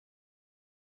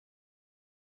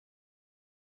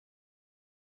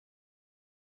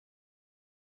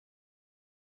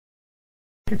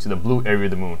to the blue area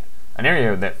of the moon, an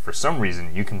area that for some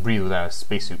reason you can breathe without a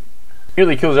spacesuit.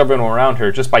 Nearly kills everyone around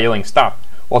her just by yelling stop,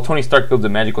 while Tony Stark builds a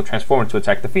magical transformer to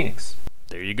attack the Phoenix.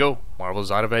 There you go.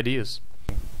 Marvel's out of ideas.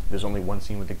 There's only one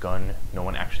scene with the gun. No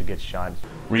one actually gets shot.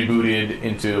 Rebooted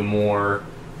into a more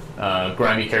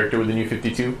grimy character with the New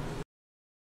 52.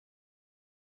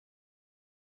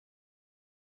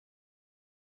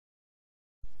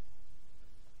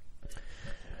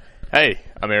 Hey,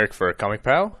 I'm Eric for Comic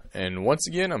POW, and once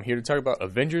again I'm here to talk about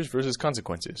Avengers vs.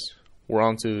 Consequences. We're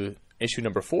on to issue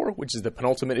number 4, which is the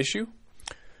penultimate issue.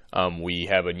 We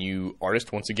have a new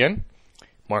artist once again,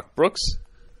 Mark Brooks,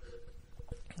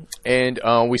 and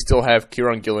we still have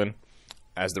Kieron Gillen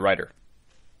as the writer.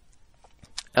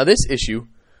 Now this issue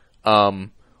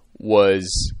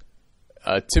was,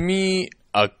 to me,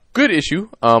 a good issue.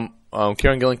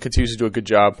 Kieron Gillen continues to do a good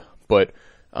job, but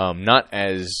not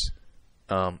as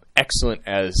excellent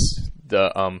as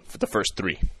the first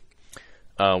 3.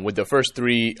 With the first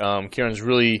 3, Kieron's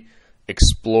really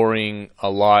exploring a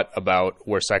lot about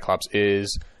where Cyclops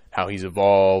is, how he's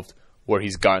evolved, where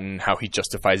he's gotten, how he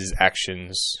justifies his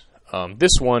actions.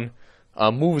 This one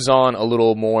moves on a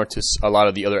little more to a lot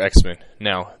of the other X-Men.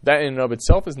 Now, that in and of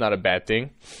itself is not a bad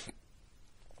thing.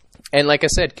 And like I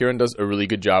said, Kieron does a really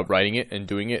good job writing it and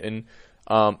doing it, and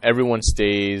everyone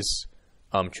stays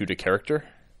true to character.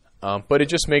 But it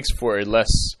just makes for a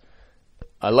less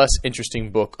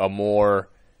interesting book, a more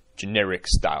generic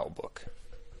style book.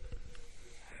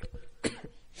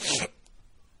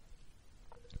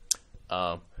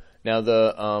 Now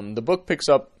the book picks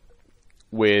up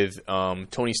with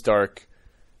Tony Stark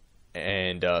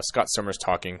and Scott Summers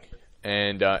talking,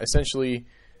 and essentially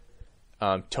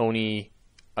Tony,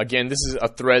 again, this is a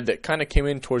thread that kind of came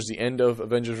in towards the end of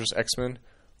Avengers vs. X-Men,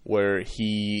 where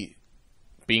he,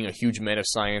 being a huge man of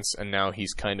science, and now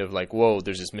he's kind of like, whoa,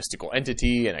 there's this mystical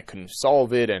entity and I couldn't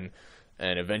solve it, and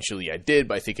eventually I did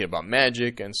by thinking about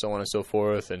magic and so on and so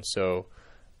forth, and so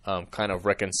kind of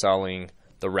reconciling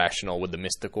the rational with the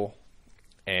mystical.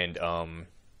 And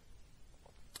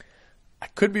I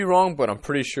could be wrong, but I'm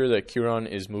pretty sure that Kieron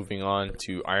is moving on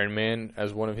to Iron Man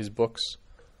as one of his books.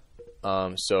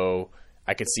 So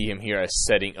I could see him here as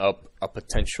setting up a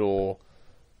potential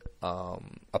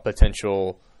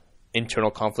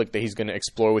internal conflict that he's going to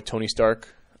explore with Tony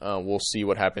Stark. We'll see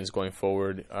what happens going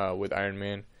forward with Iron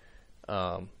Man.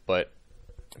 But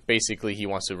basically he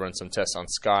wants to run some tests on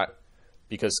Scott,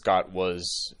 because Scott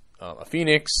was a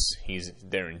Phoenix. He's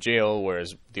there in jail,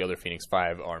 whereas the other Phoenix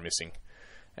 5 are missing.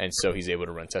 And so he's able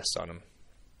to run tests on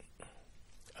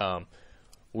him.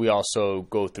 We also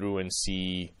go through and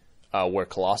see where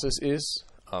Colossus is.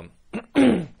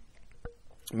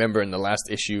 Remember in the last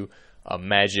issue,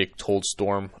 Magic told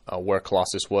Storm where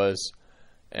Colossus was,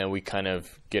 and we kind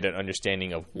of get an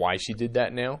understanding of why she did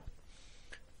that now.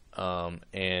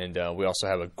 And we also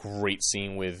have a great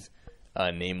scene with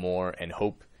Namor and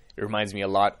Hope. It reminds me a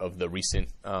lot of the recent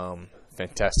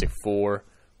Fantastic Four,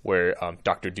 where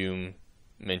Dr. Doom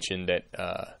mentioned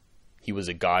that he was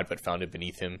a god but found it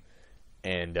beneath him.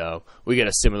 And we get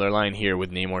a similar line here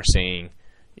with Namor saying,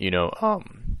 you know,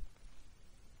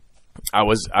 I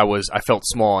felt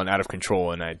small and out of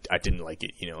control, and I didn't like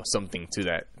it, you know, something to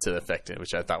the effect,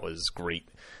 which I thought was great.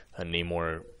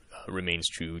 Namor remains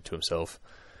true to himself.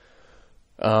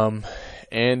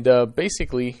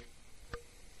 Basically,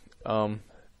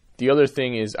 the other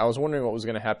thing is, I was wondering what was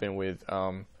going to happen with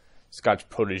Scott's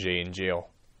protege in jail,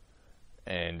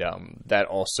 and that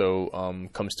also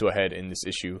comes to a head in this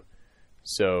issue.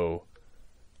 So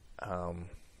now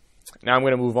I'm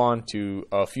going to move on to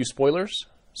a few spoilers.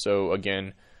 So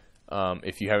again,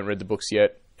 if you haven't read the books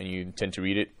yet and you intend to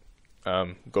read it,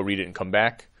 go read it and come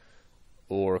back,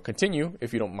 or continue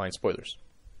if you don't mind spoilers.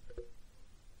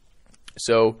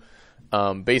 So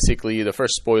basically, the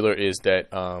first spoiler is that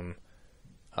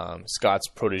Scott's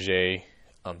protege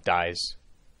dies.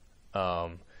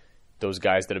 Those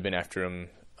guys that have been after him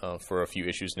for a few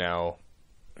issues now,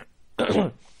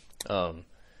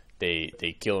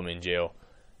 they kill him in jail.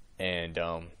 And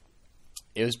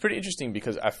it was pretty interesting,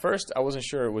 because at first I wasn't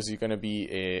sure, was he going to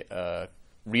be a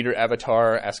reader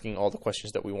avatar asking all the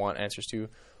questions that we want answers to,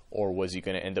 or was he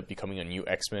going to end up becoming a new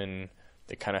X-Men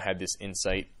that kind of had this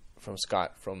insight from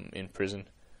Scott from in prison.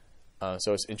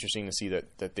 So it's interesting to see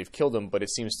that they've killed him, but it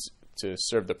seems to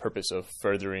serve the purpose of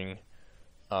furthering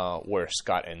where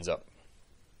Scott ends up.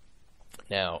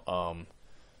 Now,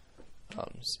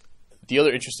 the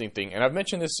other interesting thing, and I've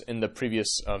mentioned this in the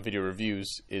previous video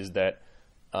reviews, is that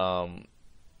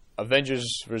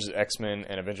Avengers vs. X-Men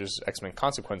and Avengers X-Men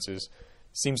Consequences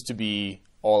seems to be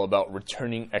all about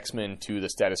returning X-Men to the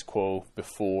status quo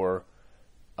before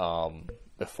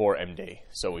before M Day.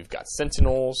 So we've got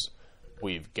Sentinels,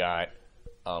 we've got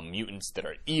mutants that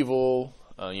are evil,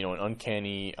 an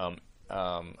uncanny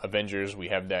Avengers. We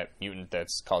have that mutant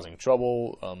that's causing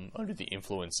trouble under the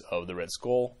influence of the Red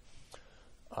Skull.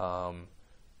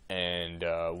 And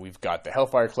we've got the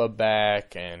Hellfire Club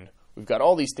back, and we've got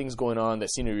all these things going on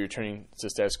that seem to be returning to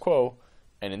status quo.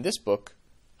 And in this book,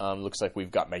 looks like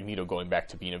we've got Magneto going back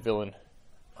to being a villain.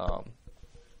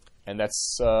 And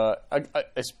that's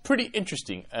it's pretty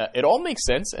interesting. It all makes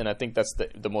sense, and I think that's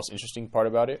the most interesting part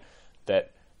about it,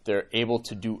 that they're able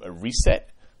to do a reset,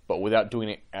 but without doing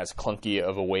it as clunky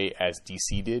of a way as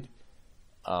DC did.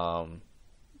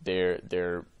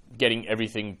 They're getting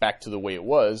everything back to the way it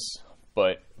was,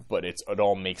 but it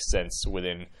all makes sense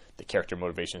within the character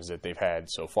motivations that they've had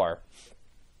so far.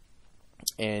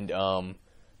 And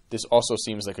this also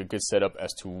seems like a good setup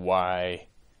as to why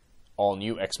all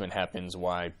new X-Men happens,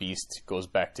 why Beast goes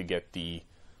back to get the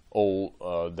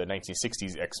the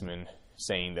 1960s X-Men,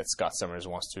 saying that Scott Summers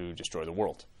wants to destroy the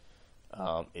world.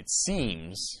 It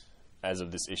seems, as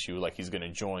of this issue, like he's going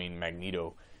to join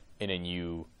Magneto in a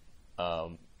new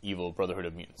evil Brotherhood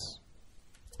of Mutants.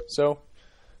 So,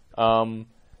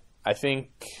 I think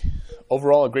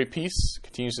overall a great piece.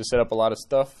 Continues to set up a lot of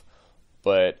stuff,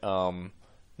 but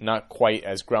not quite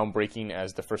as groundbreaking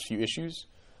as the first few issues.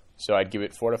 So I'd give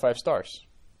it 4 to 5 stars.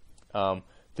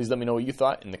 Please let me know what you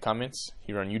thought in the comments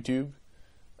here on YouTube,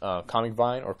 Comic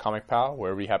Vine, or Comic POW,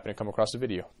 wherever you happen to come across the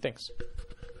video. Thanks.